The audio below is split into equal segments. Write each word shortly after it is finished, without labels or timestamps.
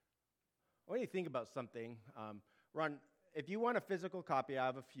I want you to think about something. Ron, if you want a physical copy, I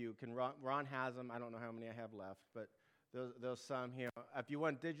have a few. Ron has them. I don't know how many I have left, but there's some here. If you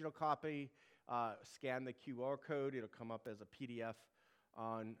want a digital copy, scan the QR code. It'll come up as a PDF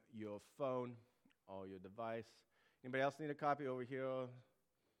on your phone or your device. Anybody else need a copy over here?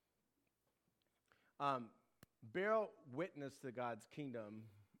 Bear witness to God's kingdom.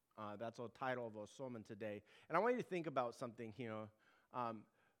 That's our title of our sermon today. And I want you to think about something here.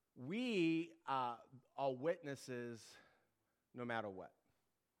 We are witnesses no matter what.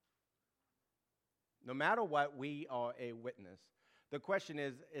 No matter what, we are a witness. The question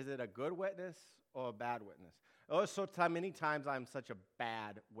is it a good witness or a bad witness? Oh, so many times I'm such a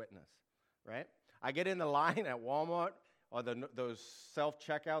bad witness, right? I get in the line at Walmart or those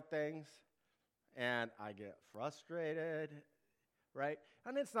self-checkout things, and I get frustrated, right?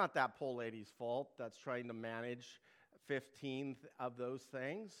 And it's not that poor lady's fault that's trying to manage 15 of those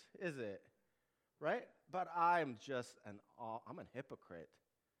things, is it? Right? But I'm a hypocrite,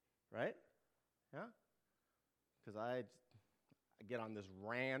 right? Yeah? Because I get on this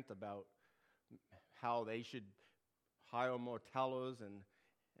rant about how they should hire more tellers and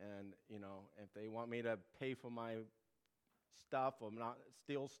if they want me to pay for my stuff or not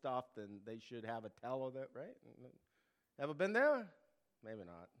steal stuff, then they should have a teller there, right? Ever been there? Maybe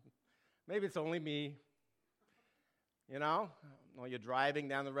not. Maybe it's only me. Or you're driving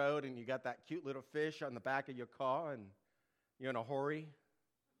down the road and you got that cute little fish on the back of your car and you're in a hurry.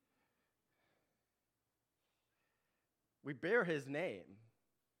 We bear his name,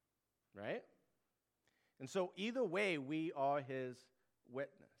 right? And so either way, we are his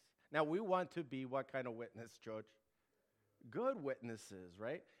witness. Now, we want to be what kind of witness, church? Good witnesses,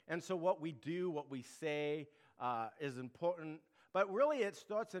 right? And so what we do, what we say is important. But really, it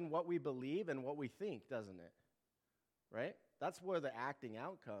starts in what we believe and what we think, doesn't it? Right? That's where the acting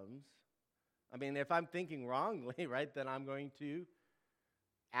out comes. I mean, if I'm thinking wrongly, right, then I'm going to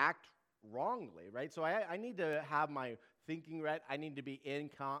act wrongly, right? So I need to have my thinking right. I need to be in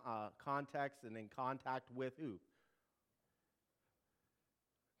context and in contact with who?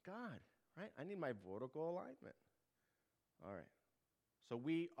 God, right? I need my vertical alignment. All right. So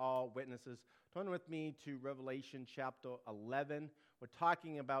we are witnesses. Turn with me to Revelation chapter 11. We're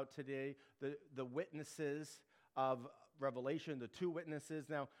talking about today the witnesses of Revelation, the two witnesses.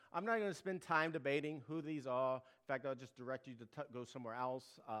 Now, I'm not going to spend time debating who these are. In fact, I'll just direct you to go somewhere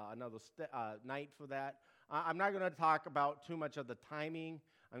else, another night for that. I'm not going to talk about too much of the timing.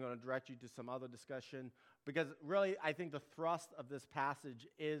 I'm going to direct you to some other discussion because really I think the thrust of this passage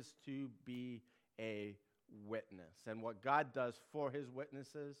is to be a witness and what God does for his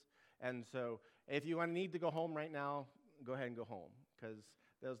witnesses. And so if you need to go home right now, go ahead and go home because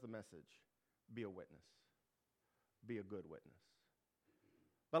there's the message. Be a witness. Be a good witness.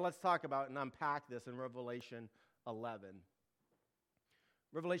 But let's talk about and unpack this in Revelation 11.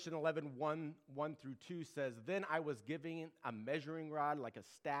 Revelation 11, 1 through 2 says, "Then I was given a measuring rod like a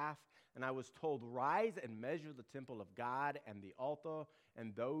staff, and I was told, 'Rise and measure the temple of God and the altar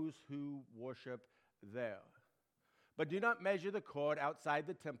and those who worship there. But do not measure the court outside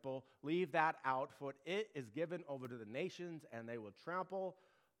the temple. Leave that out, for it is given over to the nations, and they will trample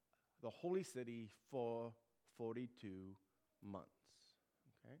the holy city for 42 months.'"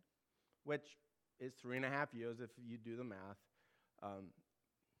 Okay? Which is 3.5 years if you do the math.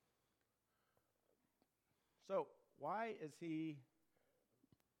 So why is he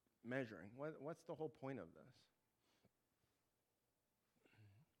measuring? What's the whole point of this?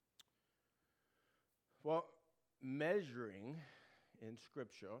 Well, measuring in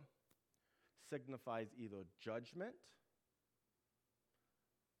Scripture signifies either judgment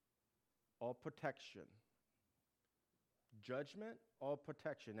or protection. Judgment or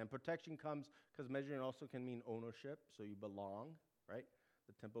protection. And protection comes because measuring also can mean ownership, so you belong, right?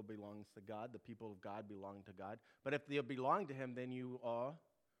 The temple belongs to God. The people of God belong to God. But if they belong to him, then you are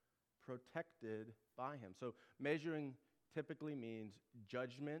protected by him. So measuring typically means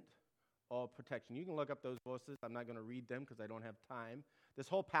judgment or protection. You can look up those verses. I'm not going to read them because I don't have time. This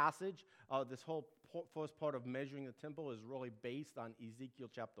whole passage, this whole first part of measuring the temple is really based on Ezekiel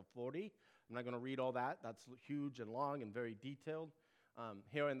chapter 40. I'm not going to read all that. That's huge and long and very detailed.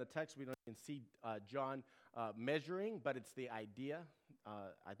 Here in the text, we don't even see John measuring, but it's the idea.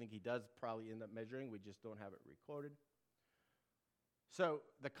 I think he does probably end up measuring. We just don't have it recorded. So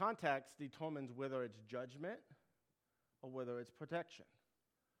the context determines whether it's judgment or whether it's protection.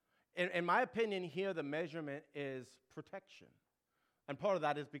 In my opinion here, the measurement is protection. And part of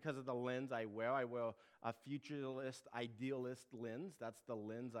that is because of the lens I wear. I wear a futurist, idealist lens. That's the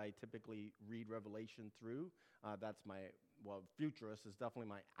lens I typically read Revelation through. That's futurist is definitely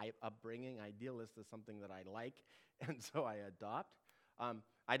my upbringing. Idealist is something that I like, and so I adopt.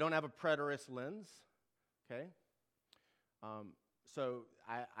 I don't have a preterist lens, okay? So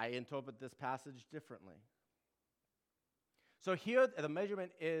I interpret this passage differently. So here, the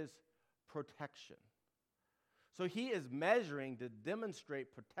measurement is protection. So he is measuring to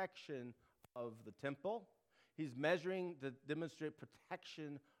demonstrate protection of the temple. He's measuring to demonstrate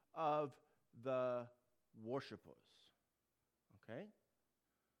protection of the worshipers. Okay?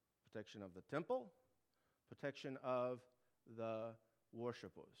 Protection of the temple, protection of the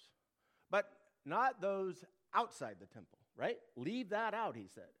worshipers. But not those outside the temple, right? Leave that out, he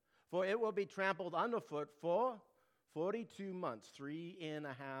said. For it will be trampled underfoot for 42 months, 3.5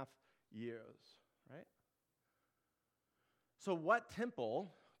 years, right? So what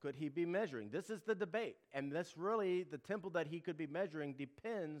temple could he be measuring? This is the debate. And this really, the temple that he could be measuring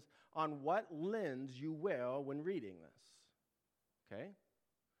depends on what lens you wear when reading this. Okay?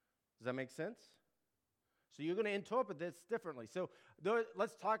 Does that make sense? So you're going to interpret this differently. So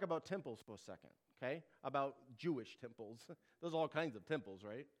let's talk about temples for a second, okay? About Jewish temples. There's all kinds of temples,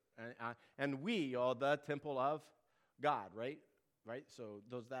 right? And we are the temple of God, right? Right? So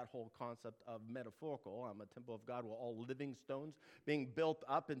there's that whole concept of metaphorical. I'm a temple of God. We're all living stones being built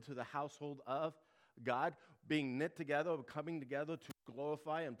up into the household of God, being knit together, coming together to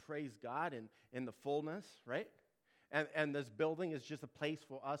glorify and praise God in the fullness, right? And this building is just a place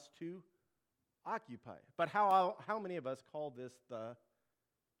for us to occupy. But how many of us call this the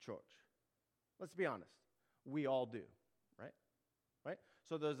church? Let's be honest. We all do, right? Right?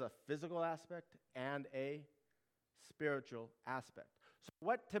 So there's a physical aspect and a spiritual aspect. So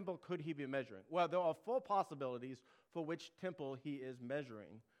what temple could he be measuring? Well, there are 4 possibilities for which temple he is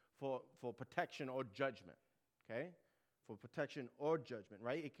measuring for protection or judgment, okay? For protection or judgment,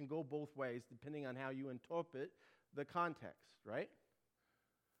 right? It can go both ways depending on how you interpret the context, right?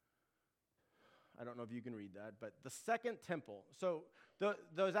 I don't know if you can read that, but the second temple. So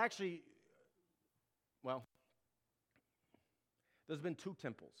there's actually, well, there's been 2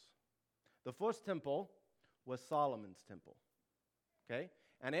 temples. The first temple was Solomon's temple, okay?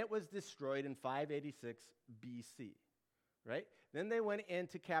 And it was destroyed in 586 BC, right? Then they went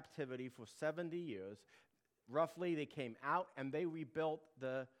into captivity for 70 years. Roughly, they came out and they rebuilt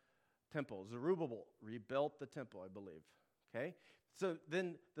the temple. Zerubbabel rebuilt the temple, I believe, okay? So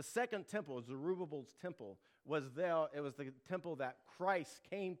then the second temple, Zerubbabel's temple, was there. It was the temple that Christ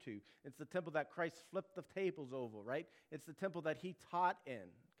came to. It's the temple that Christ flipped the tables over, right? It's the temple that he taught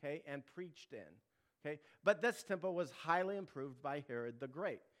in, okay, and preached in. Okay, but this temple was highly improved by Herod the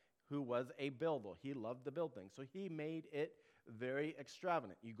Great, who was a builder. He loved to build things, so he made it very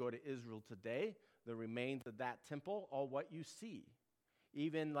extravagant. You go to Israel today, the remains of that temple are what you see.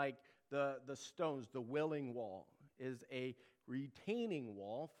 Even like the stones, the Wailing Wall is a retaining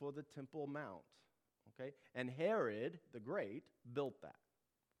wall for the Temple Mount. Okay, and Herod the Great built that.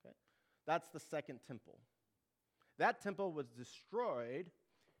 Okay, that's the second temple. That temple was destroyed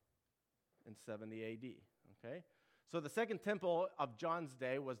in 70 AD, okay? So the second temple of John's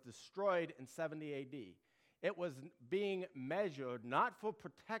day was destroyed in 70 AD. It was being measured not for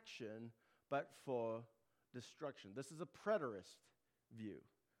protection, but for destruction. This is a preterist view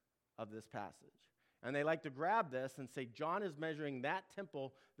of this passage. And they like to grab this and say, John is measuring that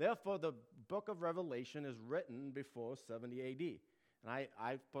temple, therefore the book of Revelation is written before 70 AD. And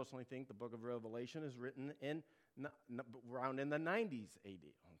I personally think the book of Revelation is written in around in the 90s AD,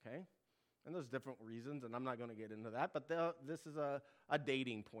 okay? And there's different reasons, and I'm not going to get into that, but this is a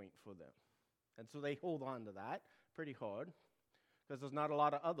dating point for them. And so they hold on to that pretty hard, because there's not a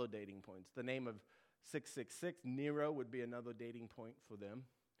lot of other dating points. The name of 666, Nero, would be another dating point for them.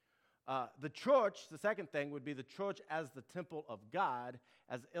 The church, the second thing, would be the church as the temple of God,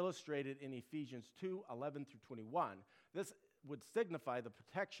 as illustrated in Ephesians 2:11 through 21. This would signify the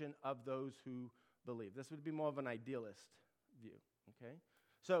protection of those who believe. This would be more of an idealist view, okay?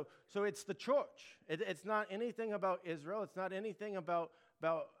 So it's the church. It's not anything about Israel. It's not anything about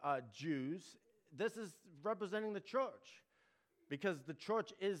Jews. This is representing the church, because the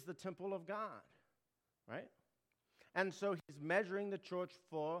church is the temple of God, right? And so he's measuring the church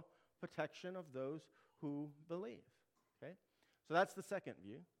for protection of those who believe, okay? So that's the second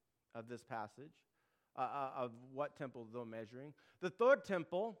view of this passage, of what temple they're measuring. The third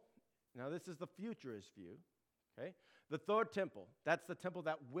temple, now this is the futurist view, okay? The third temple, that's the temple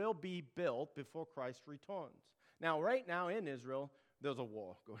that will be built before Christ returns. Now, right now in Israel, there's a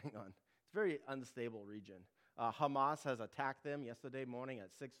war going on. It's a very unstable region. Hamas has attacked them yesterday morning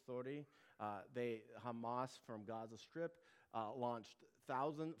at 6:30. Hamas from Gaza Strip launched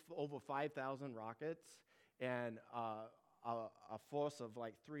over 5,000 rockets, and a force of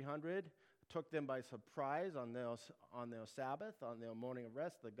like 300, took them by surprise on their Sabbath, on their morning of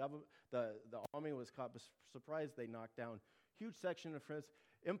rest. The army was caught by surprise. They knocked down huge section of France,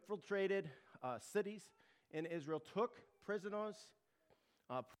 infiltrated cities in Israel, took prisoners,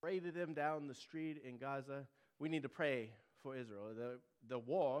 paraded them down the street in Gaza. We need to pray for Israel. The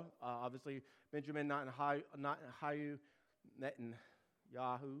war, obviously, Benjamin Netanyahu,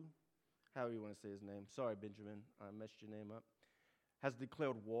 however you want to say his name. Sorry, Benjamin, I messed your name up. Has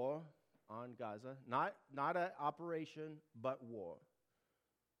declared war on Gaza. Not an operation, but war.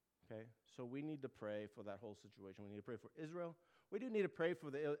 Okay? So we need to pray for that whole situation. We need to pray for Israel. We do need to pray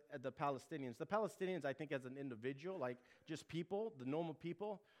for the Palestinians. The Palestinians, I think, as an individual, like just people, the normal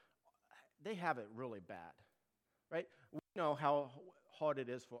people, they have it really bad, right? We know how hard it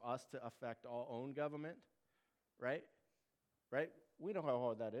is for us to affect our own government, right? Right? We know how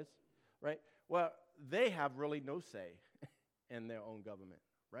hard that is, right? Well, they have really no say in their own government,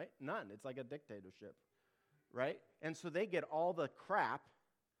 right? None. It's like a dictatorship, right? And so they get all the crap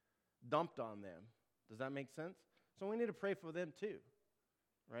dumped on them. Does that make sense? So we need to pray for them too,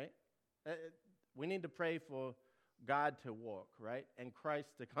 right? We need to pray for God to work, right? And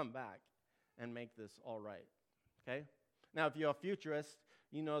Christ to come back and make this all right, okay? Now, if you're a futurist,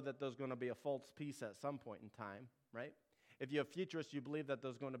 you know that there's going to be a false peace at some point in time, right? If you're a futurist, you believe that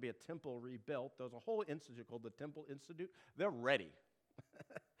there's going to be a temple rebuilt. There's a whole institute called the Temple Institute. They're ready.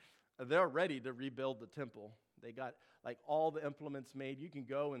 They're ready to rebuild the temple. They got like all the implements made. You can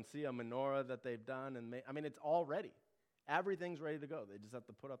go and see a menorah that they've done. It's all ready. Everything's ready to go. They just have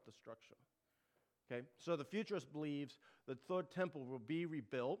to put up the structure. Okay? So the futurist believes the third temple will be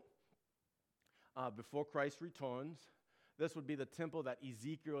rebuilt before Christ returns. This would be the temple that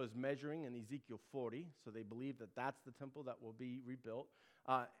Ezekiel is measuring in Ezekiel 40. So they believe that that's the temple that will be rebuilt.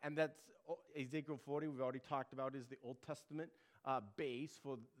 And that's Ezekiel 40, we've already talked about, is the Old Testament base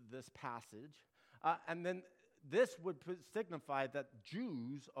for this passage. And then this would signify that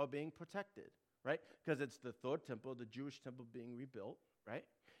Jews are being protected, right? Because it's the third temple, the Jewish temple being rebuilt, right?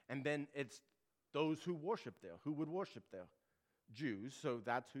 And then it's those who worship there. Who would worship there? Jews, so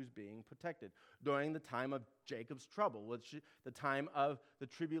that's who's being protected during the time of Jacob's trouble, which is the time of the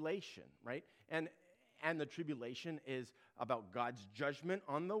tribulation, right? And the tribulation is about God's judgment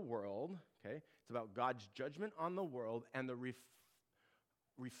on the world, okay? It's about God's judgment on the world and the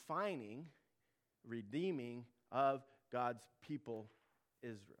refining, redeeming of God's people,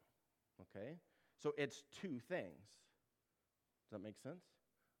 Israel, okay? So it's two things. Does that make sense?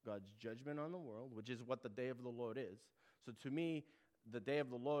 God's judgment on the world, which is what the day of the Lord is. So to me, the day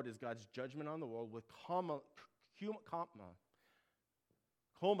of the Lord is God's judgment on the world with culminates,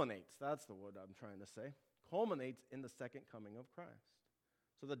 that's the word I'm trying to say, culminates in the second coming of Christ.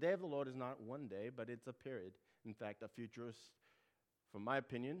 So the day of the Lord is not one day, but it's a period. In fact, a futurist, from my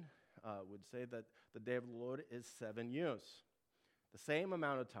opinion, would say that the day of the Lord is 7 years. The same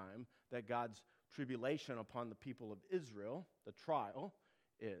amount of time that God's tribulation upon the people of Israel, the trial,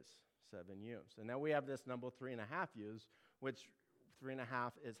 is 7 years. And now we have this number 3.5 years, which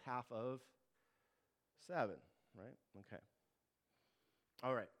 3.5 is half of 7, right? Okay.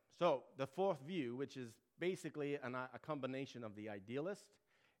 All right. So the fourth view, which is basically a combination of the idealist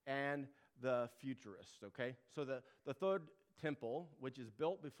and the futurist, okay? So the third temple, which is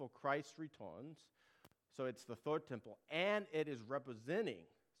built before Christ returns, so it's the third temple, and it is representing,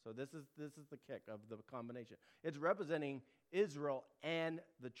 so this is the kick of the combination. It's representing Israel and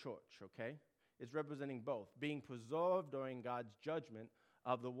the church, okay? It's representing both, being preserved during God's judgment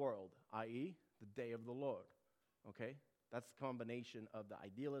of the world, i.e., the day of the Lord, okay? That's the combination of the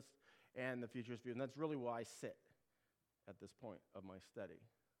idealist and the futurist view, and that's really where I sit at this point of my study.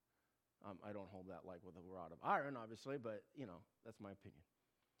 I don't hold that like with a rod of iron, obviously, but, that's my opinion.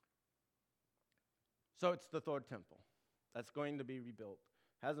 So it's the third temple that's going to be rebuilt.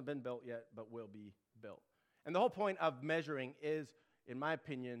 Hasn't been built yet, but will be built. And the whole point of measuring is, in my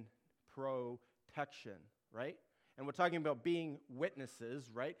opinion, protection, right? And we're talking about being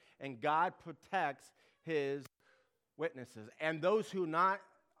witnesses, right? And God protects his witnesses. And those who are not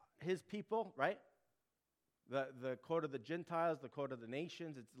his people, right? The court of the Gentiles, the court of the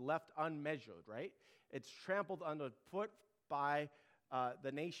nations, it's left unmeasured, right? It's trampled underfoot by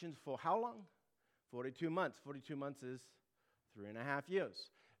the nations for how long? 42 months. 42 months is 3.5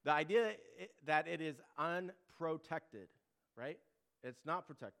 years. The idea that it is unprotected, right? It's not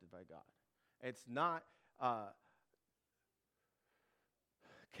protected by God. It's not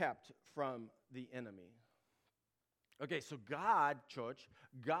kept from the enemy. Okay, so God, church,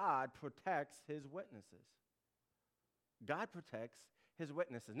 God protects his witnesses. God protects his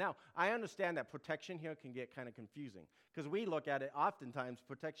witnesses. Now, I understand that protection here can get kind of confusing because we look at it oftentimes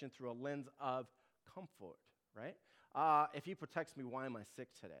protection through a lens of comfort, right? If he protects me, why am I sick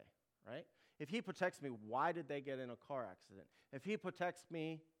today, right? If he protects me, why did they get in a car accident? If he protects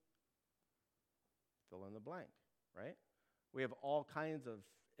me, fill in the blank, right? We have all kinds of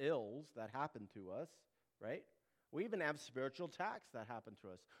ills that happen to us, right? We even have spiritual attacks that happen to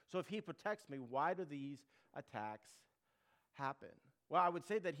us. So if he protects me, why do these attacks happen? Well, I would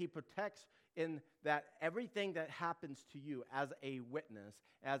say that he protects in that everything that happens to you as a witness,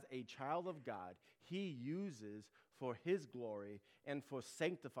 as a child of God, he uses for his glory and for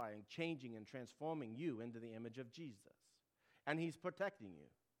sanctifying, changing, and transforming you into the image of Jesus. And he's protecting you.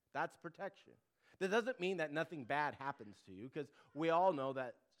 That's protection. That doesn't mean that nothing bad happens to you, because we all know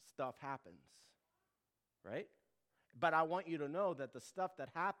that stuff happens, right? But I want you to know that the stuff that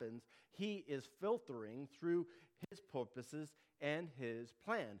happens, he is filtering through his purposes and his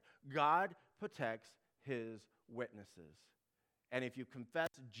plan. God protects his witnesses. And if you confess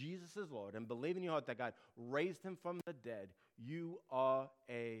Jesus is Lord and believe in your heart that God raised him from the dead, you are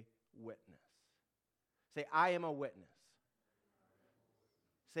a witness. Say, I am a witness.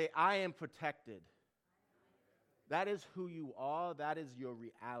 Say, I am protected. That is who you are. That is your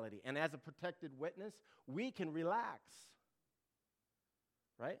reality. And as a protected witness, we can relax.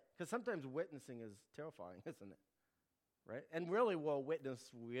 Right? Because sometimes witnessing is terrifying, isn't it? Right? And really we'll witness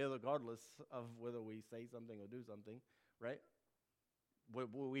regardless of whether we say something or do something. Right?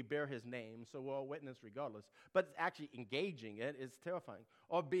 We bear his name, so we'll witness regardless. But actually engaging it is terrifying.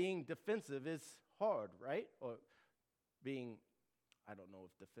 Or being defensive is hard, right? Or being, I don't know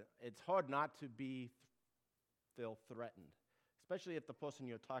if it's hard not to feel threatened, especially if the person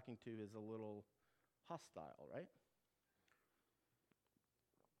you're talking to is a little hostile, right?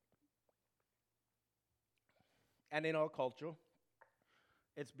 And in our culture,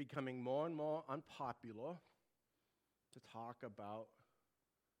 it's becoming more and more unpopular to talk about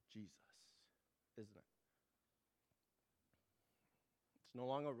Jesus, isn't it? It's no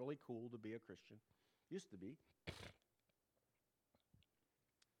longer really cool to be a Christian. Used to be.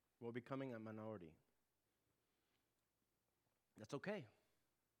 We're becoming a minority. That's okay.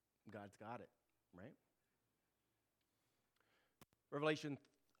 God's got it, right? Revelation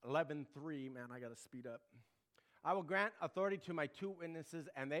 11:3, man, I got to speed up. I will grant authority to my two witnesses,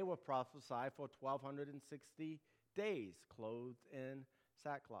 and they will prophesy for 1,260 days, clothed in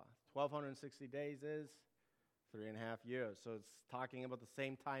sackcloth. 1,260 days is 3.5 years. So it's talking about the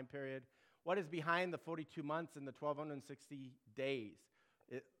same time period. What is behind the 42 months and the 1,260 days?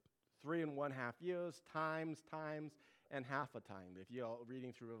 3.5 years, times, and half a time. If you're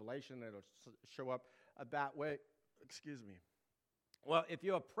reading through Revelation, it'll show up that way. Excuse me. Well, if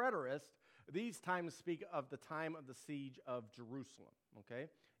you're a preterist, these times speak of the time of the siege of Jerusalem, okay,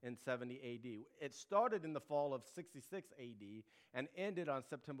 in 70 A.D. It started in the fall of 66 A.D. and ended on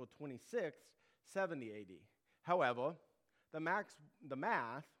September 26, 70 A.D. However, the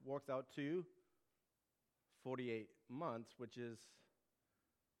math works out to 48 months, which is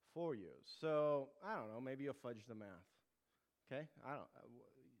 4 years. So, I don't know, maybe you'll fudge the math, okay?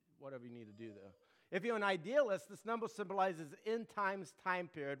 Whatever you need to do there. If you're an idealist, this number symbolizes end times time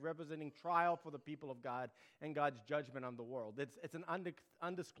period representing trial for the people of God and God's judgment on the world. It's an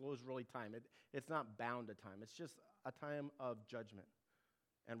undisclosed really time. It's not bound to time. It's just a time of judgment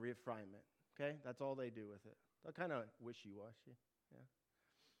and refinement, okay? That's all they do with it. They're kind of wishy-washy, yeah?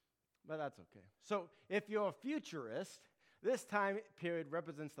 But that's okay. So if you're a futurist, this time period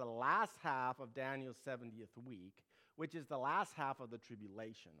represents the last half of Daniel's 70th week, which is the last half of the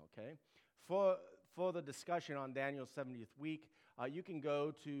tribulation, okay? For the discussion on Daniel's 70th week, you can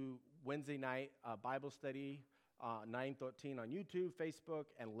go to Wednesday night Bible study, 9:13 on YouTube, Facebook,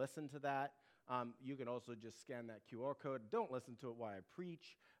 and listen to that. You can also just scan that QR code. Don't listen to it while I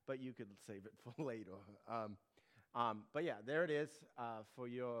preach, but you could save it for later. But yeah, there it is for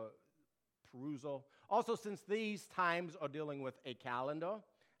your perusal. Also, since these times are dealing with a calendar,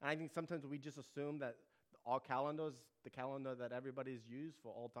 and I think sometimes we just assume that all calendars, the calendar that everybody's used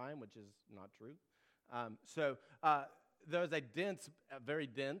for all time, which is not true. So there's a very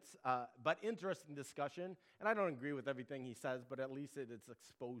dense, but interesting discussion, and I don't agree with everything he says, but at least it's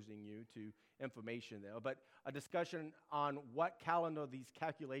exposing you to information there. But a discussion on what calendar these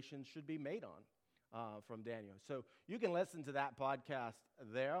calculations should be made on from Daniel. So you can listen to that podcast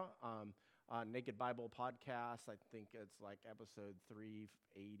there. Naked Bible Podcast, I think it's like episode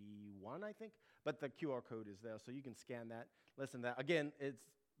 381, I think. But the QR code is there, so you can scan that, listen to that. Again, it's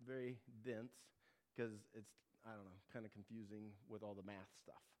very dense because it's, I don't know, kind of confusing with all the math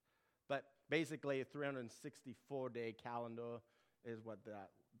stuff. But basically, a 364-day calendar, is what that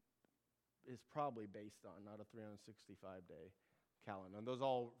is probably based on, not a 365-day calendar. And those are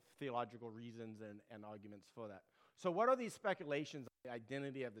all theological reasons and arguments for that. So what are these speculations on the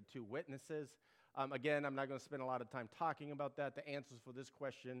identity of the two witnesses? Again, I'm not going to spend a lot of time talking about that. The answers for this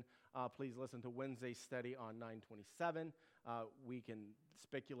question, please listen to Wednesday's study on 927. We can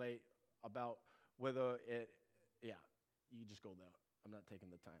speculate about whether you just go there. I'm not taking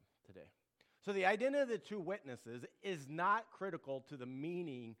the time today. So the identity of the two witnesses is not critical to the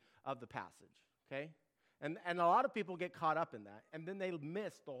meaning of the passage, okay? And a lot of people get caught up in that, and then they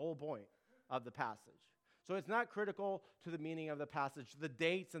miss the whole point of the passage. So it's not critical to the meaning of the passage. The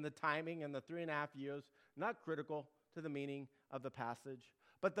dates and the timing and the 3.5 years, not critical to the meaning of the passage.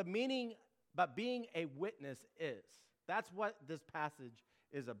 But being a witness is. That's what this passage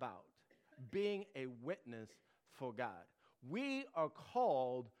is about. Being a witness for God. We are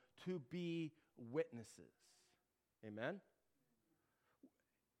called to be witnesses. Amen?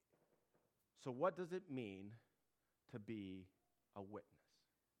 So what does it mean to be a witness?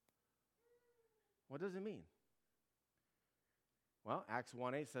 What does it mean? Well, Acts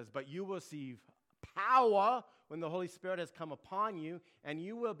 1:8 says, "But you will receive power when the Holy Spirit has come upon you, and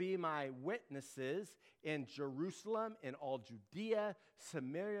you will be my witnesses in Jerusalem, in all Judea,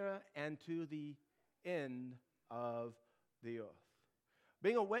 Samaria, and to the end of the earth."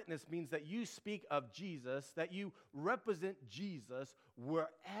 Being a witness means that you speak of Jesus, that you represent Jesus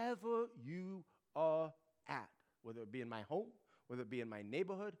wherever you are at, whether it be in my home, whether it be in my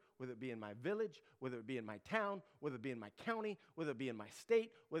neighborhood, whether it be in my village, whether it be in my town, whether it be in my county, whether it be in my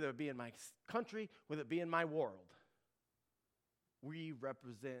state, whether it be in my country, whether it be in my world. We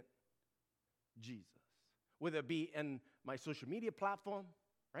represent Jesus. Whether it be in my social media platform,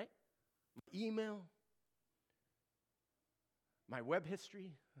 right? My email, my web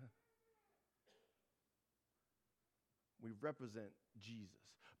history. We represent Jesus.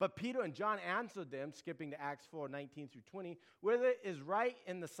 But Peter and John answered them, skipping to Acts 4:19 through 20, "Whether it is right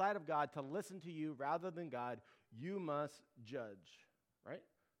in the sight of God to listen to you rather than God, you must judge." Right?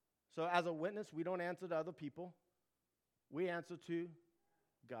 So as a witness, we don't answer to other people. We answer to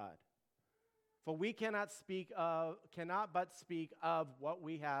God. For we cannot but speak of what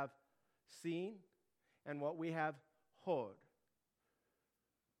we have seen and what we have heard.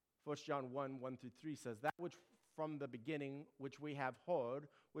 1 John 1:1 through 3 says, "That which from the beginning, which we have heard,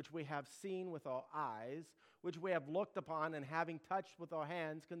 which we have seen with our eyes, which we have looked upon and having touched with our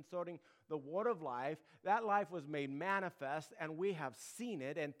hands concerning the word of life, that life was made manifest, and we have seen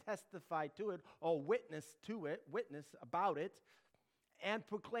it and testified to it, or witness about it, and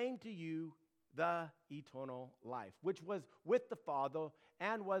proclaim to you the eternal life, which was with the Father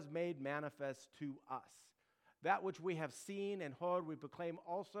and was made manifest to us. That which we have seen and heard we proclaim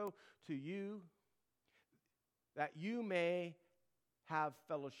also to you, that you may have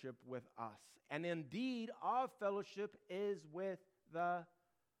fellowship with us. And indeed, our fellowship is with the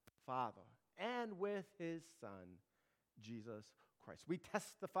Father and with his Son, Jesus Christ." We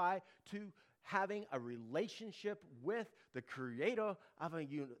testify to having a relationship with the creator of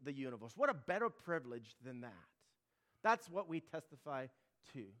the universe. What a better privilege than that. That's what we testify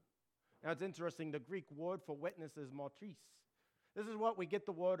to. Now, it's interesting, the Greek word for witness is martyrs. This is what we get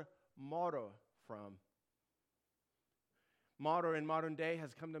the word martyr from. Martyr in modern day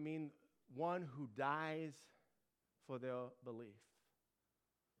has come to mean one who dies for their belief.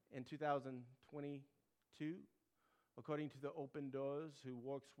 In 2022, according to the Open Doors, who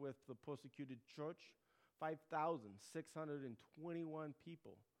works with the persecuted church, 5,621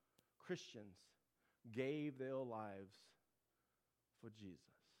 people, Christians, gave their lives for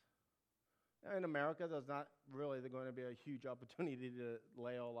Jesus. Now, in America, there's not really going to be a huge opportunity to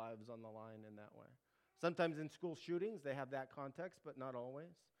lay our lives on the line in that way. Sometimes in school shootings, they have that context, but not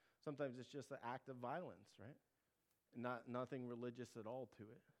always. Sometimes it's just an act of violence, right? Nothing religious at all to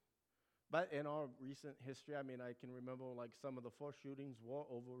it. But in our recent history, I can remember like some of the first shootings were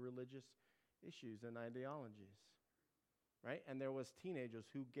over religious issues and ideologies, right? And there was teenagers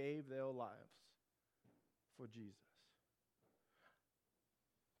who gave their lives for Jesus.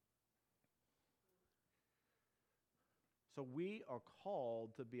 So we are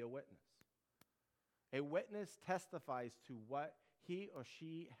called to be a witness. A witness testifies to what he or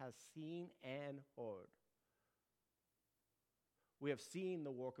she has seen and heard. We have seen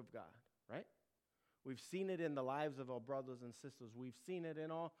the work of God, right? We've seen it in the lives of our brothers and sisters. We've seen it in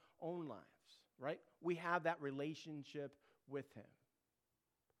our own lives, right? We have that relationship with him.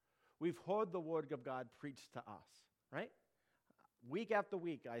 We've heard the word of God preached to us, right? Week after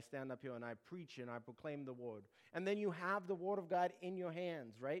week, I stand up here and I preach and I proclaim the word. And then you have the word of God in your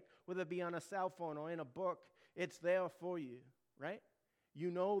hands, right? Whether it be on a cell phone or in a book, it's there for you, right? You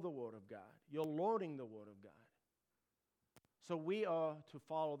know the Word of God. You're learning the Word of God. So we are to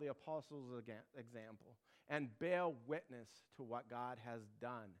follow the apostles' example and bear witness to what God has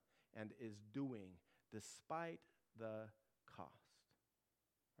done and is doing despite the cost,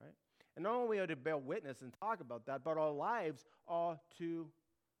 right? And not only are to bear witness and talk about that, but our lives are to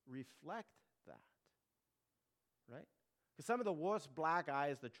reflect that, right? Because some of the worst black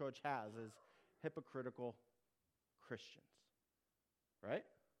eyes the church has is hypocritical Christians, right?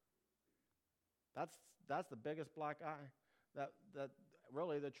 That's the biggest black eye that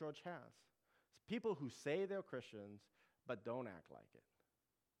really the church has. It's people who say they're Christians but don't act like it.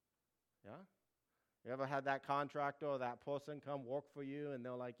 Yeah? You ever had that contractor or that person come work for you and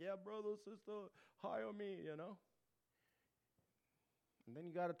they're like, yeah, brother, sister, hire me, you know? And then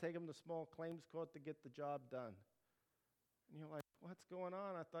you got to take them to small claims court to get the job done. And you're like, what's going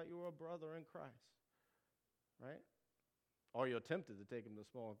on? I thought you were a brother in Christ, right? Or you're tempted to take them to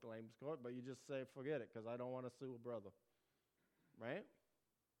small claims court, but you just say, forget it, because I don't want to sue a brother, right?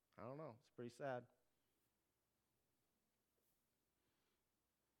 I don't know. It's pretty sad.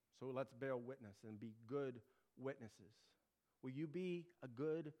 So let's bear witness and be good witnesses. Will you be a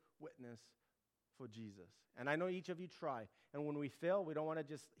good witness for Jesus? And I know each of you try. And when we fail, we don't want to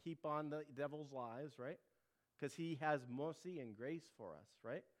just heap on the devil's lies, right? Because he has mercy and grace for us,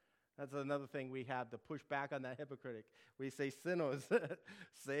 right? That's another thing we have to push back on that hypocritic. We say sinners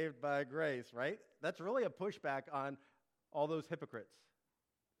saved by grace, right? That's really a pushback on all those hypocrites,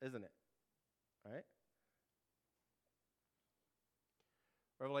 isn't it? Right?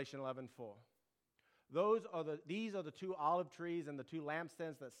 Revelation 11:4. These are the two olive trees and the two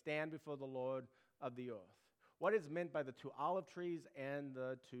lampstands that stand before the Lord of the earth. What is meant by the two olive trees and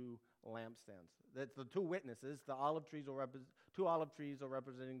the two lampstands? That's the two witnesses. The olive trees two olive trees are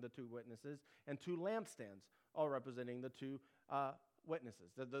representing the two witnesses, and two lampstands are representing the two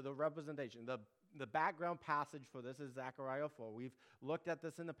witnesses. The representation. The background passage for this is Zechariah 4. We've looked at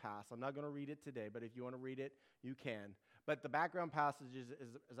this in the past. I'm not going to read it today, but if you want to read it, you can. But the background passage is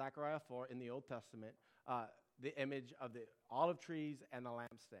Zechariah 4 in the Old Testament, the image of the olive trees and the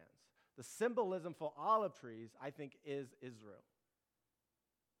lampstands. The symbolism for olive trees, I think, is Israel.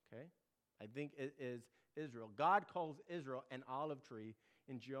 Okay? I think it is Israel. God calls Israel an olive tree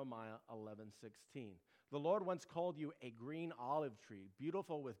in Jeremiah 11:16. The Lord once called you a green olive tree,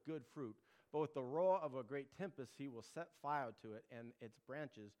 beautiful with good fruit. But with the roar of a great tempest, he will set fire to it, and its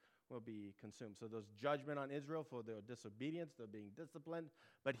branches will be consumed. So there's judgment on Israel for their disobedience. They're being disciplined.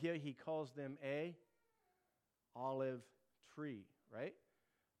 But here he calls them a olive tree, right?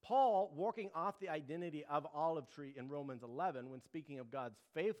 Paul, working off the identity of olive tree in Romans 11, when speaking of God's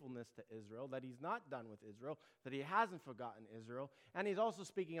faithfulness to Israel, that he's not done with Israel, that he hasn't forgotten Israel, and he's also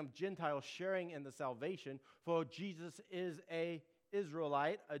speaking of Gentiles sharing in the salvation, for Jesus is a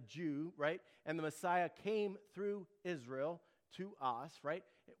Israelite, a Jew, right? And the Messiah came through Israel to us, right?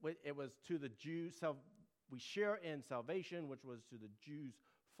 It was to the Jews. We share in salvation, which was to the Jews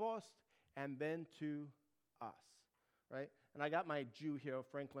first, and then to us, right? And I got my Jew here.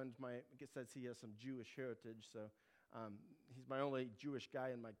 Franklin says he has some Jewish heritage, so he's my only Jewish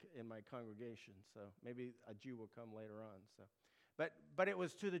guy in my congregation. So maybe a Jew will come later on. So, but it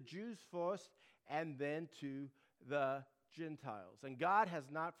was to the Jews first, and then to the Gentiles. And God has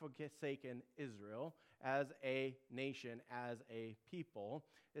not forsaken Israel as a nation, as a people.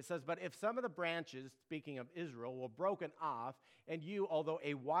 It says, but if some of the branches, speaking of Israel, were broken off, and you, although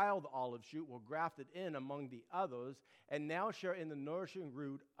a wild olive shoot, were grafted in among the others, and now share in the nourishing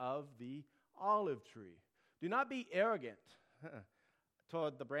root of the olive tree. Do not be arrogant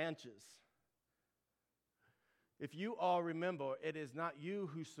toward the branches. If you all remember, it is not you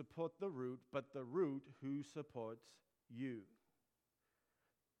who support the root, but the root who supports you.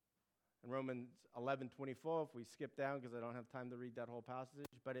 In Romans 11:24, if we skip down because I don't have time to read that whole passage,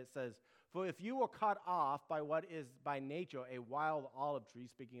 but it says, for if you were cut off by what is by nature a wild olive tree,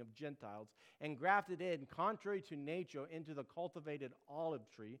 speaking of Gentiles, and grafted in, contrary to nature, into the cultivated olive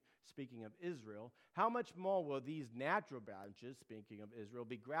tree, speaking of Israel, how much more will these natural branches, speaking of Israel,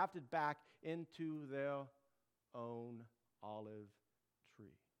 be grafted back into their own olive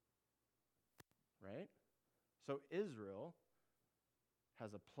tree? Right? So Israel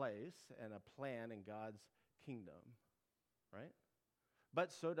has a place and a plan in God's kingdom, right?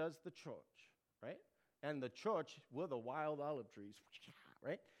 But so does the church, right? And the church, we're the wild olive trees,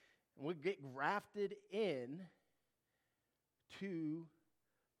 right? And we get grafted in to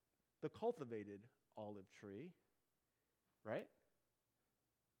the cultivated olive tree, right?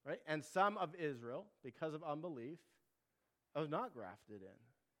 Right? And some of Israel, because of unbelief, are not grafted in.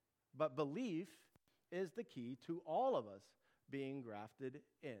 But belief is the key to all of us being grafted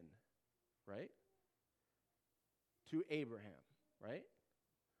in, right? To Abraham, right?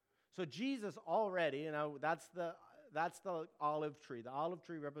 So Jesus already, that's the olive tree. The olive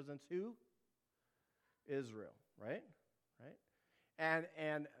tree represents who? Israel, right? Right?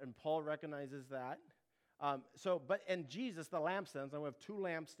 And Paul recognizes that. And Jesus, the lampstands, and we have two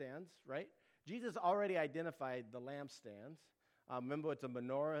lampstands, right? Jesus already identified the lampstands. Remember, it's a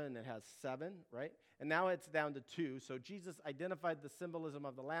menorah and it has 7, right? And now it's down to 2. So Jesus identified the symbolism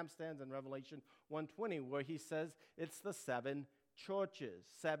of the lampstands in Revelation 1:20, where he says it's the 7 churches.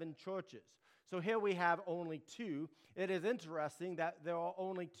 So here we have only 2. It is interesting that there are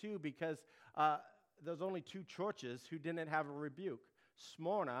only 2 because there's only 2 churches who didn't have a rebuke,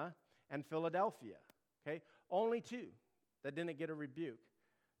 Smyrna and Philadelphia. Okay, only 2 that didn't get a rebuke.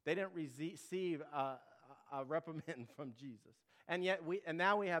 They didn't receive a reprimand from Jesus. And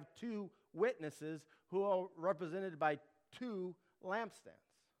now we have 2 witnesses who are represented by 2 lampstands,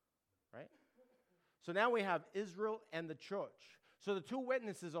 right? So now we have Israel and the church. So the 2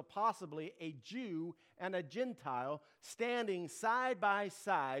 witnesses are possibly a Jew and a Gentile standing side by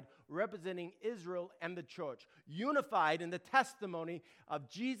side, representing Israel and the church, unified in the testimony of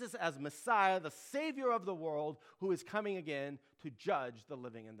Jesus as Messiah, the Savior of the world, who is coming again to judge the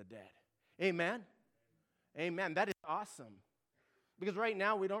living and the dead. Amen? Amen. That is awesome. Because right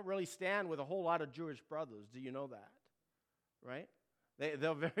now we don't really stand with a whole lot of Jewish brothers. Do you know that? Right?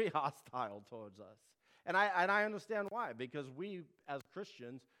 They're very hostile towards us. And I understand why, because we, as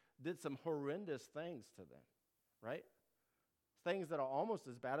Christians, did some horrendous things to them, right? Things that are almost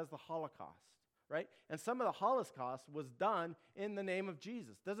as bad as the Holocaust, right? And some of the Holocaust was done in the name of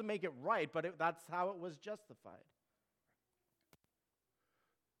Jesus. Doesn't make it right, but that's how it was justified.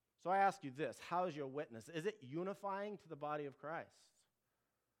 So I ask you this, how is your witness? Is it unifying to the body of Christ?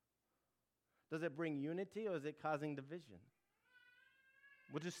 Does it bring unity, or is it causing division?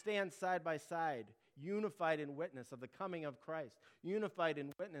 We'll just stand side by side, unified in witness of the coming of Christ, unified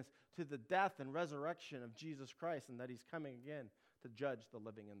in witness to the death and resurrection of Jesus Christ, and that he's coming again to judge the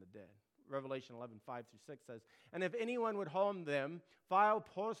living and the dead. Revelation 11:5-6 says, "And if anyone would harm them, fire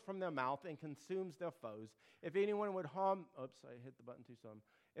pours from their mouth and consumes their foes. If anyone would harm," oops, I hit the button too soon.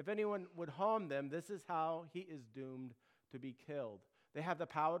 "If anyone would harm them, this is how he is doomed to be killed. They have the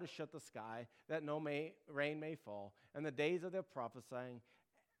power to shut the sky, that no rain may fall, in the days of their prophesying,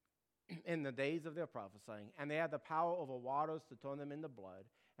 and they have the power over waters to turn them into blood,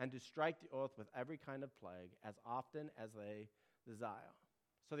 and to strike the earth with every kind of plague, as often as they desire."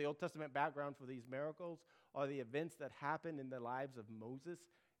 So the Old Testament background for these miracles are the events that happened in the lives of Moses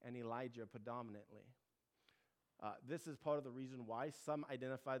and Elijah predominantly. This is part of the reason why some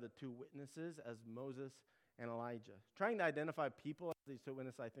identify the 2 witnesses as Moses and Elijah. Trying to identify people as these 2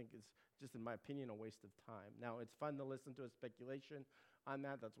 witnesses, I think, is just, in my opinion, a waste of time. Now, it's fun to listen to a speculation on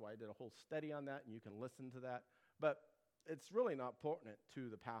that. That's why I did a whole study on that, and you can listen to that. But it's really not pertinent to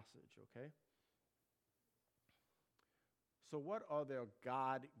the passage, okay? So what are their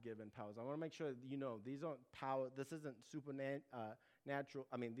God-given powers? I want to make sure that you know these aren't power. This isn't supernatural.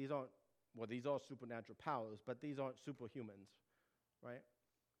 I mean, these are supernatural powers, but these aren't superhumans, right?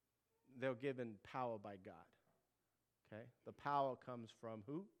 They're given power by God, okay? The power comes from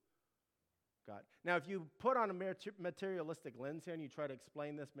who? God. Now, if you put on a materialistic lens here and you try to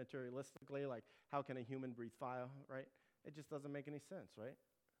explain this materialistically, like how can a human breathe fire, right? It just doesn't make any sense, right?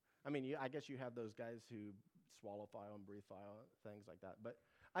 I mean, I guess you have those guys who swallow fire and breathe fire, things like that. But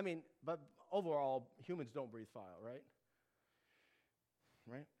overall, humans don't breathe fire, right?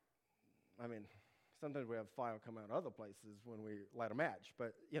 Right? I mean, sometimes we have fire come out other places when we light a match,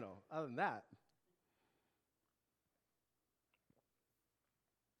 but, other than that.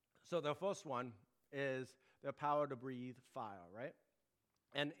 So the first one is the power to breathe fire, right?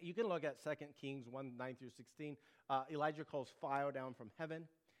 And you can look at 2 Kings 1:9-16. Elijah calls fire down from heaven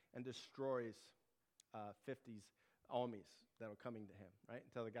and destroys 50's armies that are coming to him, right?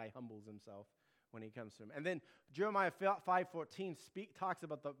 Until the guy humbles himself when he comes to him. And then Jeremiah 5:14 talks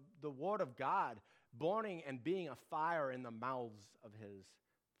about the word of God burning and being a fire in the mouths of his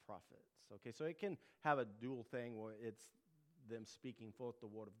prophets. Okay, so it can have a dual thing where it's them speaking forth the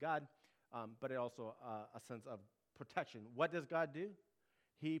word of God, but it also a sense of protection. What does God do?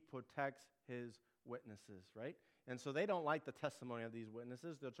 He protects his witnesses, right? And so they don't like the testimony of these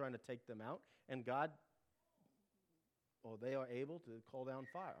witnesses. They're trying to take them out, and they are able to call down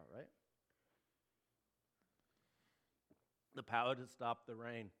fire, right? The power to stop the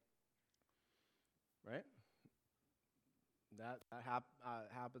rain, right? That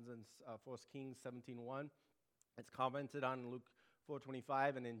happens in 1 Kings 17:1. It's commented on in Luke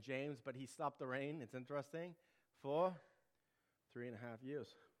 4:25 and in James, but he stopped the rain. It's interesting. For 3.5 years.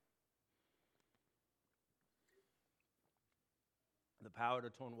 The power to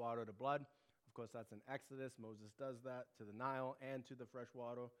turn water to blood. Of course, that's in Exodus. Moses does that to the Nile and to the fresh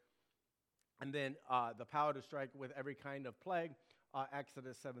water. And then the power to strike with every kind of plague.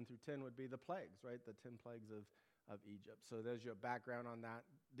 Exodus 7 through 10 would be the plagues, right? The 10 plagues of Egypt. So there's your background on that.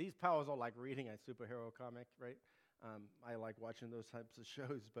 These powers are like reading a superhero comic, right? I like watching those types of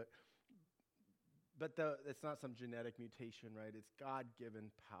shows, but it's not some genetic mutation, right? It's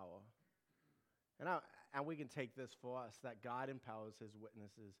God-given power. And we can take this for us, that God empowers his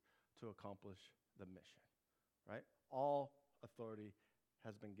witnesses to accomplish the mission, right? All authority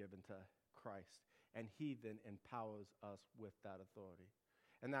has been given to Christ, and he then empowers us with that authority.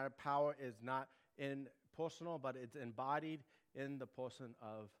 And that power is not impersonal, but it's embodied in the person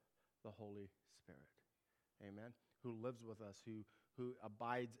of the Holy Spirit, amen, who lives with us, who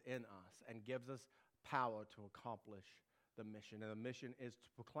abides in us and gives us power to accomplish the mission. And the mission is to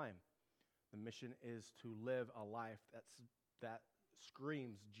proclaim. The mission is to live a life that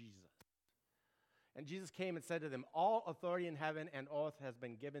screams Jesus. And Jesus came and said to them, all authority in heaven and earth has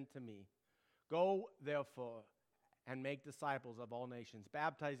been given to me. Go, therefore, and make disciples of all nations,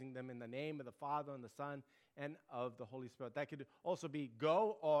 baptizing them in the name of the Father and the Son and of the Holy Spirit. That could also be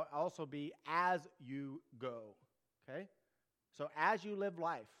go or also be as you go, okay? So as you live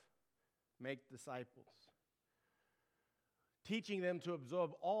life, make disciples, teaching them to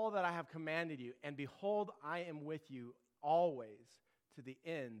absorb all that I have commanded you. And behold, I am with you always to the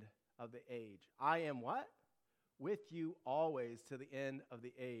end of the age. I am what? With you always to the end of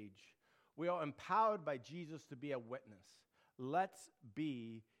the age. We are empowered by Jesus to be a witness. Let's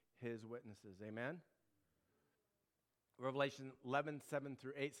be his witnesses. Amen? Revelation 11, 7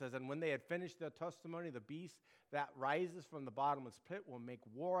 through 8 says, and when they had finished their testimony, the beast that rises from the bottomless pit will make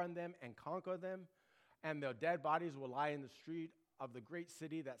war on them and conquer them, and their dead bodies will lie in the street of the great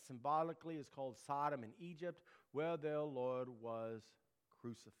city that symbolically is called Sodom in Egypt, where their Lord was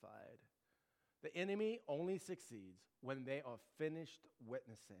crucified. The enemy only succeeds when they are finished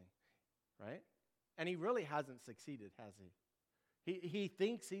witnessing, right? And he really hasn't succeeded, has he? He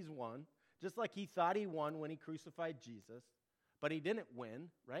thinks he's won, just like he thought he won when he crucified Jesus, but he didn't win,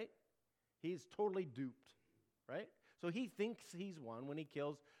 right? He's totally duped, right? So he thinks he's won when he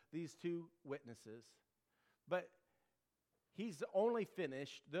kills these two witnesses, but he's only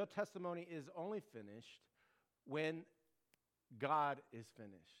finished, their testimony is only finished when God is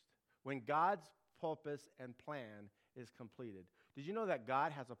finished, when God's purpose and plan is completed. Did you know that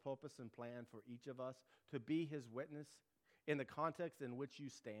God has a purpose and plan for each of us to be his witness in the context in which you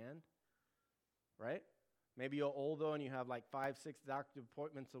stand, right? Maybe you're older and you have like 5, 6 doctor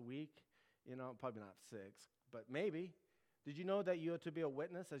appointments a week. You know, probably not 6, but maybe. Did you know that you're to be a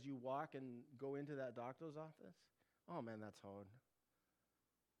witness as you walk and go into that doctor's office? Oh, man, that's hard.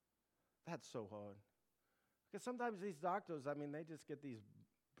 That's so hard. Because sometimes these doctors, I mean, they just get these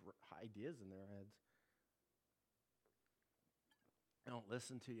ideas in their heads. They don't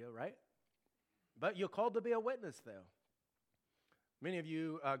listen to you, right? But you're called to be a witness there. Many of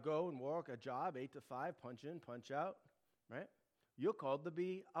you go and work a job, 8 to 5, punch in, punch out, right? You're called to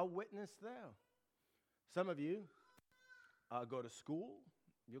be a witness there. Some of you go to school.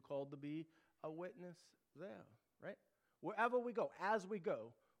 You're called to be a witness there, right? Wherever we go, as we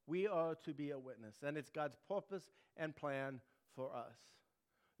go, we are to be a witness. And it's God's purpose and plan for us.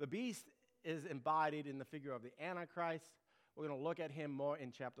 The beast is embodied in the figure of the Antichrist. We're going to look at him more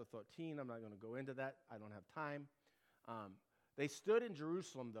in chapter 13. I'm not going to go into that. I don't have time. They stood in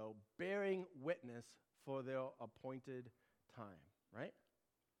Jerusalem, though, bearing witness for their appointed time, right?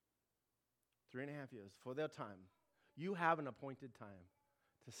 3.5 years, for their time. You have an appointed time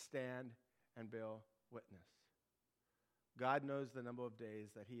to stand and bear witness. God knows the number of days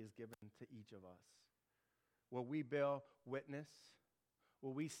that he has given to each of us. Will we bear witness?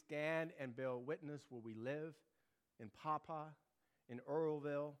 Will we stand and bear witness where we live? In Papa, in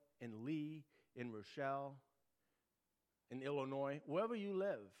Earlville, in Lee, in Rochelle, in Illinois, wherever you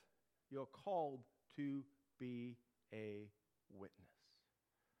live, you're called to be a witness.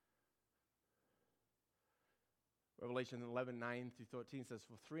 Revelation 11, 9 through 13 says,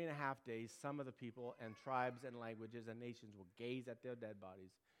 for 3.5 days, some of the people and tribes and languages and nations will gaze at their dead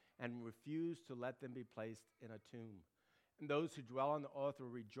bodies and refuse to let them be placed in a tomb. And those who dwell on the earth will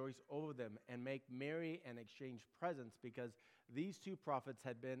rejoice over them and make merry and exchange presents, because these two prophets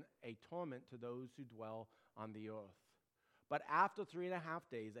had been a torment to those who dwell on the earth. But after 3.5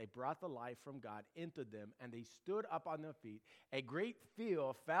 days, a breath of life from God entered them, and they stood up on their feet. A great fear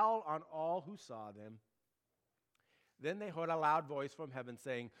fell on all who saw them. Then they heard a loud voice from heaven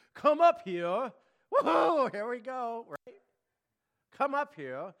saying, come up here. Woohoo, here we go, right? Come up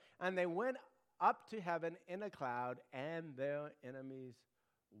here. And they went up to heaven in a cloud, and their enemies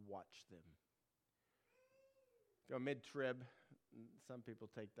watched them. You're mid-trib. Some people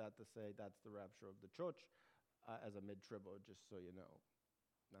take that to say that's the rapture of the church as a mid-trib, or just so you know.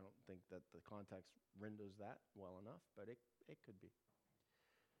 I don't think that the context renders that well enough, but it could be.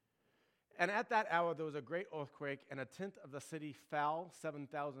 And at that hour there was a great earthquake, and a tenth of the city fell.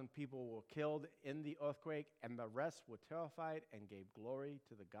 7,000 people were killed in the earthquake, and the rest were terrified and gave glory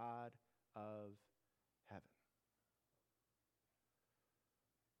to the God of heaven.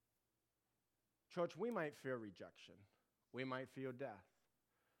 Church, we might fear rejection. We might fear death.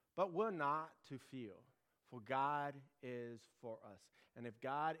 But we're not to fear, for God is for us. And if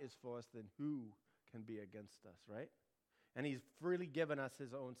God is for us, then who can be against us, right? And he's freely given us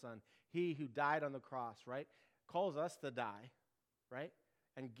his own son. He who died on the cross, right, calls us to die, right,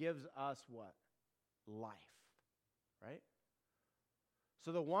 and gives us what? Life, right?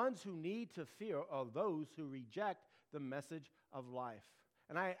 So the ones who need to fear are those who reject the message of life.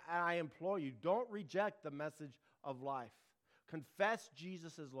 And I implore you, don't reject the message of life. Confess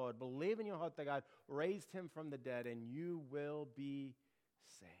Jesus as Lord. Believe in your heart that God raised him from the dead, and you will be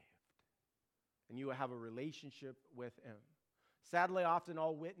saved. And you will have a relationship with him. Sadly, often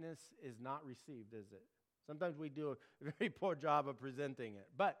all witness is not received, is it? Sometimes we do a very poor job of presenting it.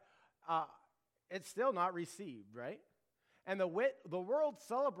 But it's still not received, right? And the world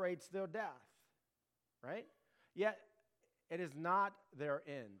celebrates their death, right? Yet it is not their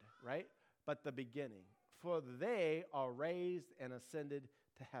end, right? But the beginning. For they are raised and ascended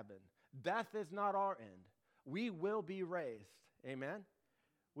to heaven. Death is not our end. We will be raised. Amen?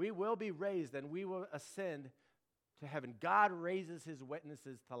 We will be raised and we will ascend to heaven. God raises his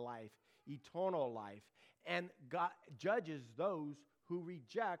witnesses to life, eternal life, and God judges those who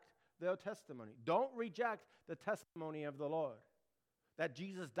reject their testimony. Don't reject the testimony of the Lord. That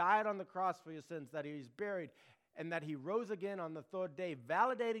Jesus died on the cross for your sins, that he was buried, and that he rose again on the third day,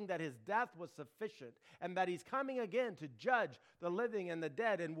 validating that his death was sufficient, and that he's coming again to judge the living and the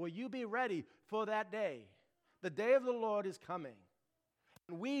dead. And will you be ready for that day? The day of the Lord is coming.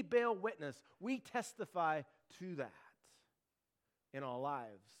 And we bear witness, we testify to that in our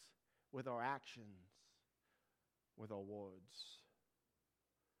lives, with our actions, with our words.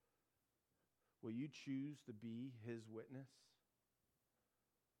 Will you choose to be his witness?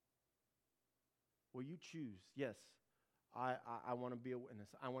 Will you choose? Yes, I want to be a witness.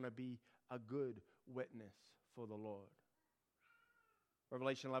 I want to be a good witness for the Lord.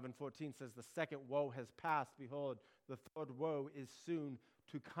 Revelation 11:14 says, the second woe has passed. Behold, the third woe is soon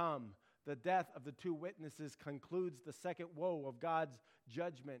to come. The death of the two witnesses concludes the second woe of God's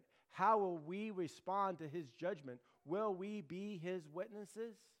judgment. How will we respond to his judgment? Will we be his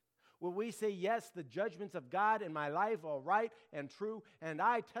witnesses? Will we say, yes, the judgments of God in my life are right and true, and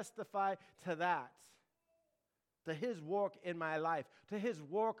I testify to that, to his work in my life, to his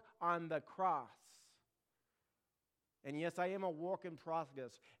work on the cross. And yes, I am a work in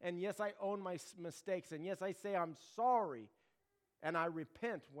progress, and yes, I own my mistakes, and yes, I say I'm sorry, and I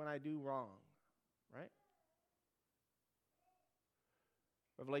repent when I do wrong, right?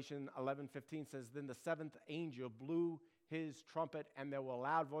 Revelation 11:15 says, then the seventh angel blew his trumpet, and there were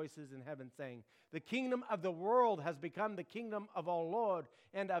loud voices in heaven saying, the kingdom of the world has become the kingdom of our Lord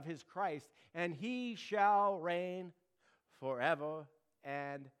and of his Christ, and he shall reign forever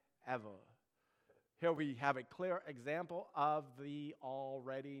and ever. Here we have a clear example of the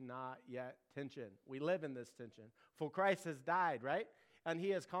already not yet tension. We live in this tension. For Christ has died, right? And he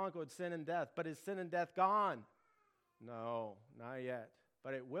has conquered sin and death. But is sin and death gone? No, not yet.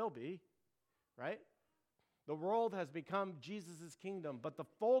 But it will be, right? The world has become Jesus' kingdom, but the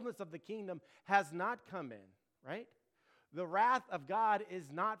fullness of the kingdom has not come in, right? The wrath of God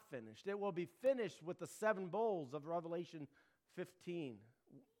is not finished. It will be finished with the seven bowls of Revelation 15.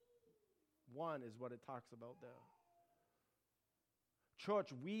 1 is what it talks about there.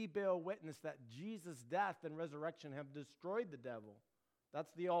 Church, we bear witness that Jesus' death and resurrection have destroyed the devil.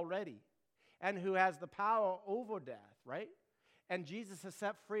 That's the already. And who has the power over death, right? And Jesus has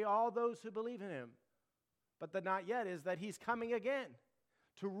set free all those who believe in him. But the not yet is that he's coming again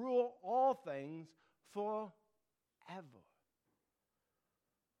to rule all things forever.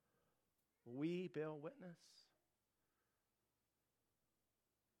 We bear witness.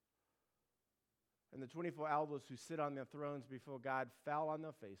 And the 24 elders who sit on their thrones before God fell on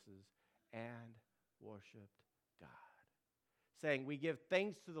their faces and worshiped God, saying, we give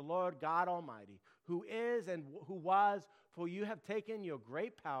thanks to the Lord God Almighty, who is and who was, for you have taken your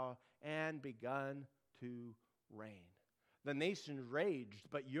great power and begun to reign. The nations raged,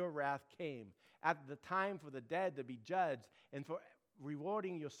 but your wrath came. At the time for the dead to be judged, and for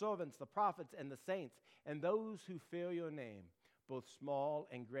rewarding your servants, the prophets and the saints, and those who fear your name, both small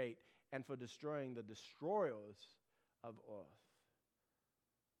and great, and for destroying the destroyers of earth,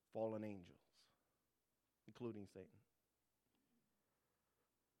 fallen angels, including Satan.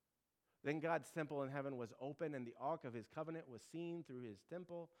 Then God's temple in heaven was open, and the ark of his covenant was seen through his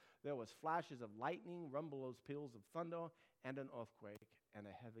temple. There was flashes of lightning, rumbles, peals of thunder, and an earthquake, and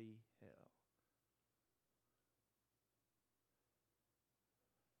a heavy hail.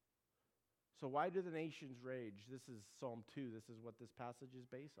 So why do the nations rage? This is Psalm 2. This is what this passage is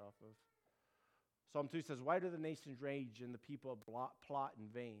based off of. Psalm 2 says, why do the nations rage and the people plot in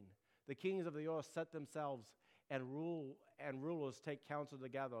vain? The kings of the earth set themselves, and rulers take counsel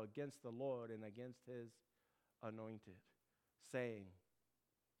together against the Lord and against his anointed, saying,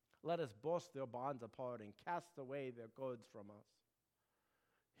 let us burst their bonds apart and cast away their cords from us.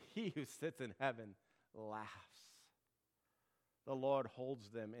 He who sits in heaven laughs. The Lord holds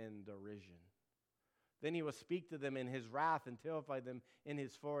them in derision. Then he will speak to them in his wrath and terrify them in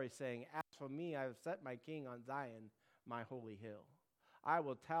his fury, saying, as for me, I have set my king on Zion, my holy hill. I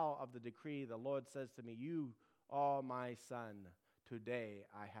will tell of the decree. The Lord says to me, you are my son. Today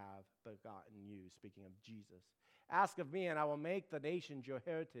I have begotten you. Speaking of Jesus. Ask of me, and I will make the nations your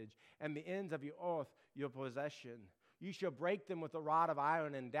heritage, and the ends of your earth your possession. You shall break them with a rod of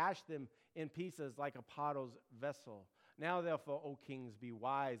iron and dash them in pieces like a potter's vessel. Now therefore, O kings, be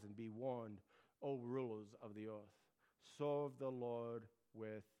wise and be warned, O rulers of the earth. Serve the Lord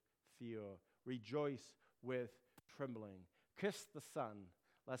with fear. Rejoice with trembling. Kiss the Son,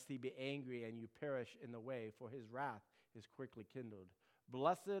 lest he be angry and you perish in the way, for his wrath is quickly kindled.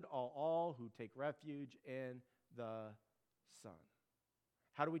 Blessed are all who take refuge in the Son.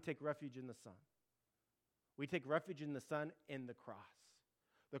 How do we take refuge in the Son? We take refuge in the Son in the cross.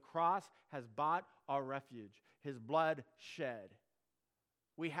 The cross has bought our refuge, his blood shed.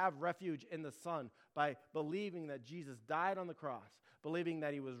 We have refuge in the Son by believing that Jesus died on the cross, believing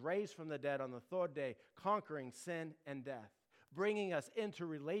that he was raised from the dead on the third day, conquering sin and death, bringing us into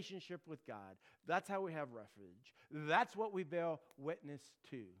relationship with God. That's how we have refuge. That's what we bear witness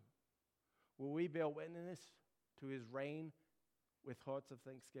to. Will we bear witness to his reign with hearts of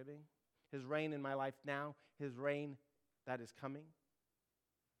thanksgiving? His reign in my life now, his reign that is coming.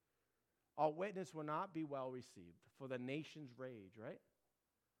 Our witness will not be well received, for the nations rage, right?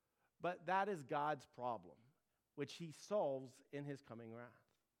 But that is God's problem, which he solves in his coming wrath,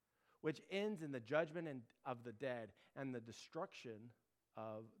 which ends in the judgment of the dead and the destruction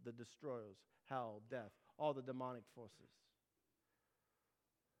of the destroyers, hell, death, all the demonic forces.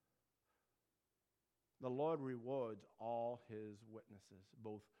 The Lord rewards all his witnesses,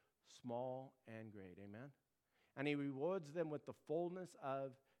 both small and great. Amen? And he rewards them with the fullness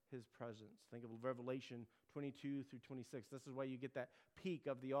of his presence. Think of Revelation 22 through 26. This is where you get that peak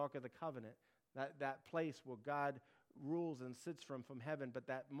of the Ark of the Covenant, that place where God rules and sits from heaven, but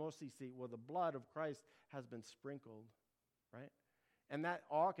that mercy seat where the blood of Christ has been sprinkled, right? And that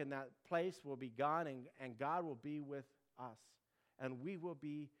ark and that place will be gone, and God will be with us, and we will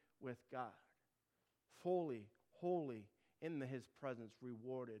be with God, fully, holy, in his presence,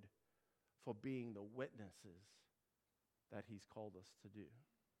 rewarded for being the witnesses that he's called us to do.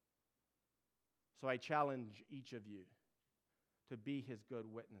 So I challenge each of you to be his good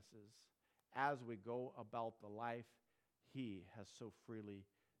witnesses as we go about the life he has so freely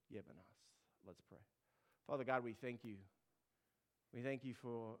given us. Let's pray. Father God, we thank you. We thank you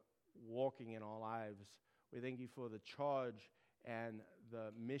for walking in our lives. We thank you for the charge and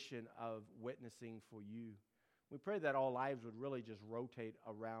the mission of witnessing for you. We pray that our lives would really just rotate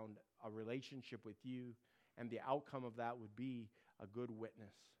around a relationship with you, and the outcome of that would be a good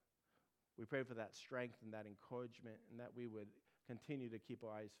witness. We pray for that strength and that encouragement, and that we would continue to keep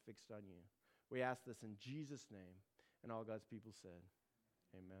our eyes fixed on you. We ask this in Jesus' name, and all God's people said,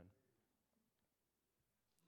 amen.